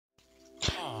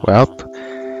Well,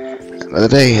 another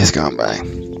day has gone by,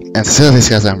 and still these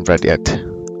guys haven't read yet.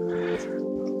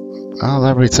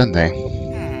 I'll read Sunday.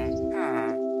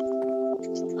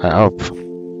 I hope.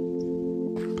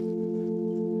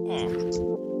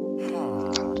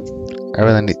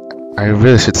 I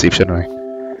really should sleep, shouldn't I?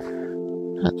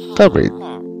 They'll read.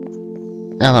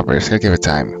 Yeah, they'll read. Just gotta give it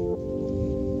time.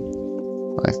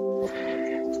 Like,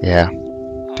 yeah,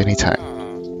 they need time.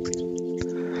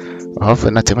 Well,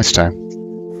 hopefully not too much time.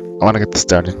 I want to get this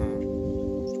started.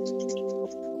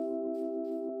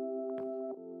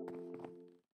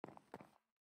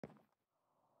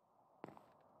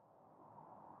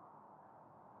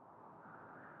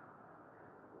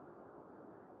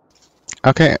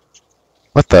 Okay.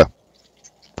 What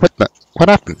what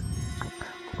happened?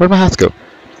 Where'd my house go?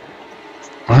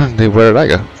 Where did I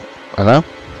go? Hello?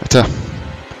 What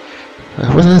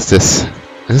is this?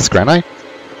 Is this granite?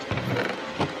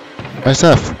 My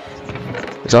stuff.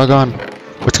 It's all gone.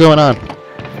 What's going on?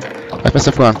 Why's my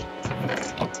stuff gone?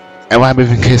 And why am I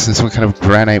even casing some kind of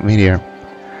granite meteor?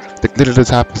 Literally the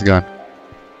top is gone.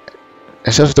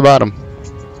 It's just the bottom.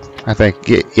 I think.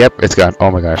 Yep, it's gone.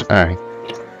 Oh my gosh. Alright.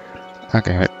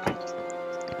 Okay, wait.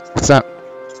 What's that?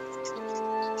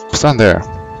 What's down there?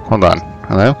 Hold on.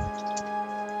 Hello?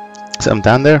 Something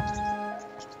down there?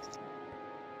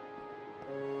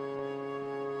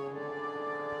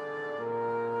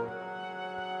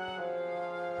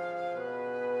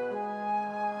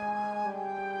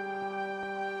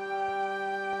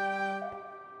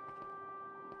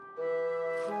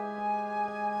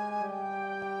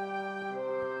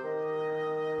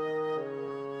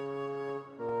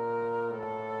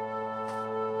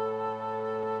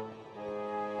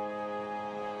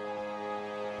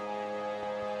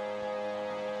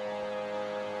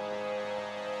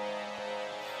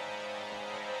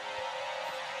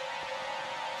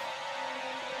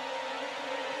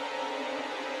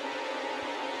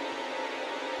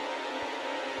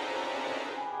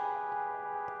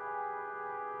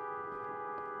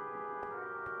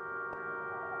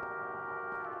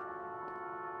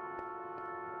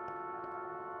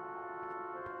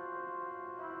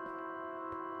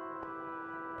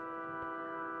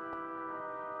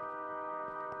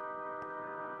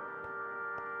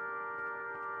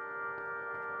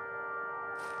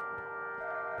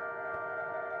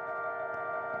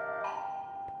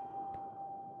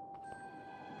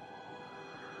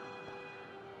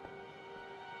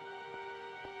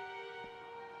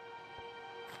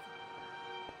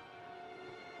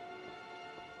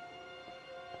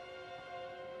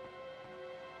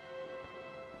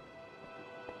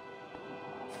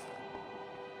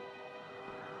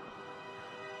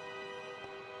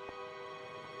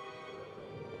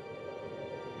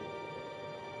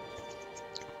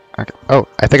 Okay. Oh,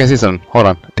 I think I see something. Hold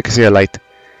on. I think I see a light.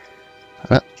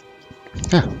 Yeah,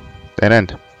 dead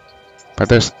end. But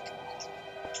there's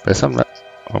some. Oh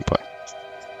boy.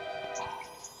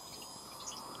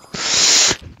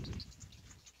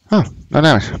 Oh, no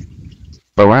damage.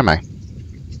 But where am I?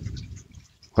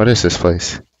 What is this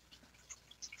place?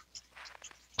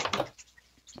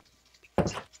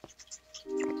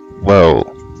 Whoa.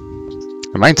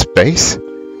 Am I in space?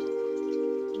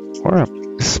 Or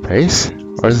space?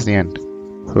 Or is this the end?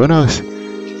 Who knows?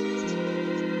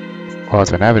 Well,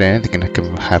 it's been happening. Anything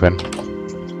can happen.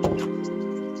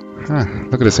 Huh,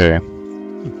 look at this area.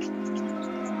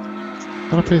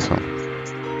 What a peaceful.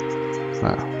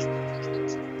 Wow.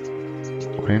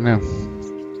 What do you know?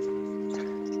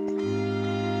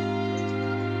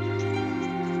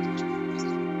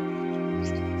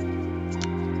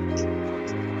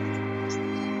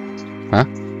 Huh?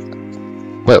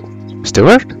 Well,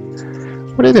 Stuart?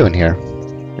 What are you doing here?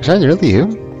 Is that really you?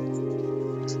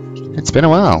 It's been a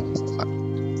while.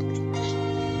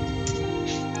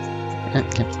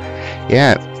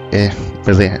 Yeah, it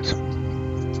really is.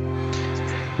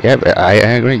 Yeah, but I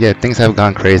agree. Yeah, things have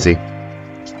gone crazy.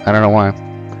 I don't know why.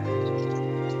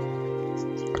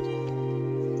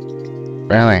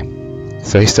 Really?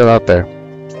 So he's still out there.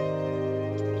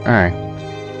 Alright.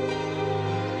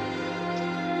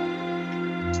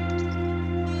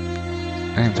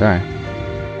 I'm sorry.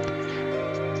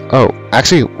 Oh,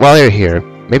 actually, while you're here,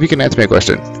 maybe you can answer me a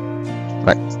question.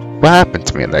 Like, what happened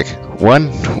to me? Like,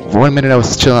 one minute I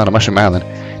was chilling on a mushroom island.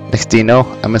 Next thing you know,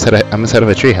 I'm inside of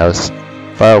a treehouse,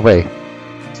 far away.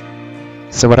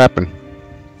 So what happened?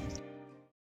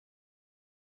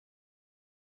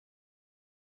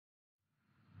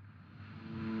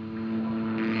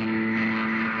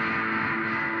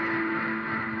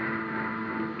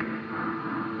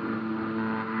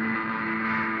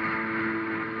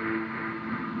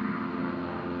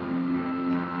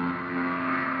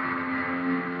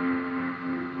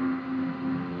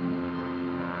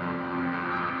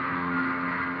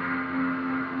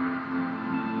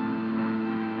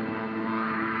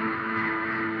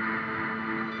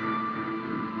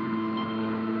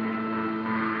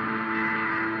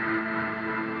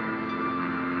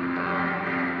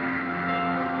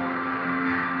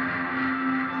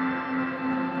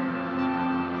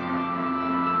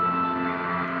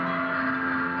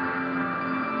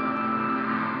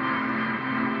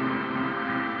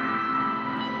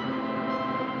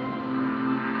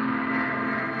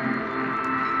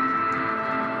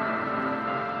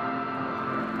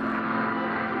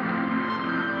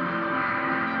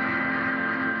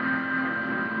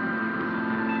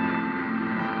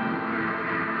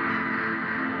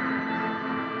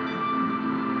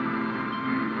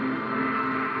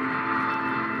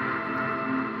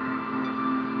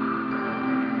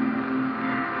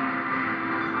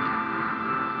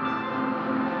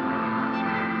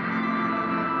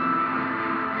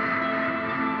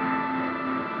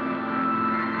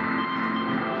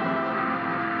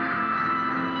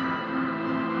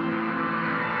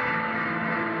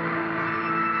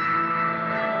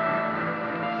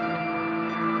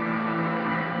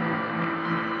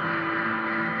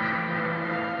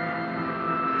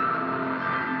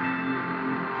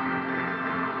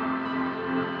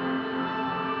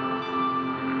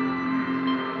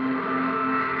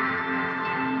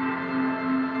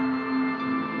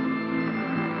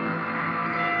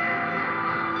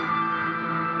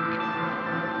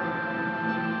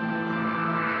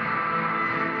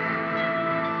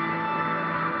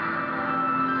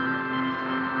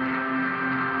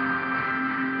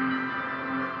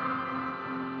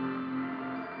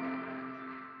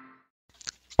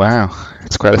 Wow,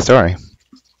 it's quite a story.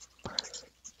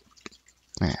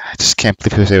 I just can't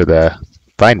believe he was able to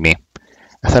find me.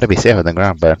 I thought I'd be safe on the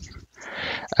ground, but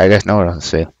I guess no one else is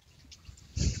safe.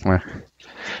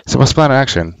 So what's the plan of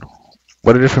action?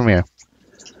 What do I do from here?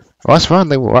 What's wrong?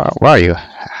 Like, where are you?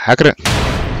 How could it...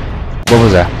 What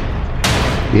was that?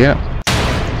 Yeah.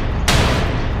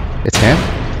 It's him?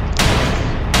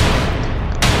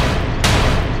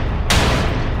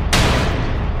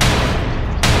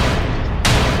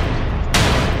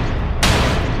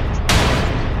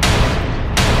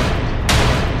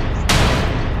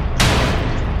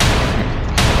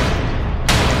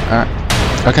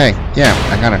 Okay, yeah,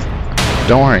 I got it.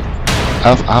 Don't worry.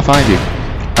 I'll find you.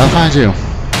 I'll find you.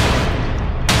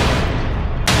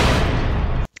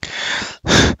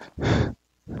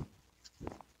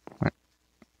 Wait,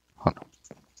 hold on.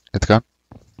 It's gone.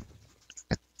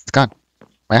 It's gone.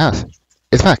 My house.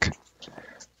 It's back.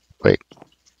 Wait.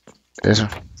 There's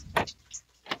one.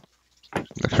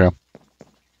 Look through.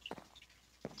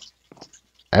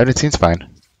 Everything seems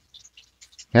fine.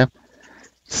 Yep.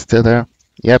 Still there.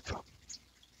 Yep.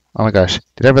 Oh my gosh.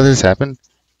 Did I really this happen?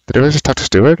 Did I really just talk to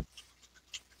Stuart?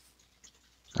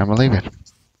 I believe it.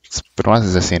 It's been a while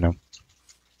since I've seen him.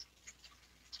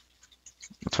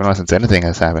 It's been a while since anything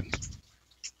has happened.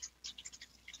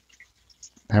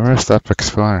 Never stop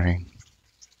exploring.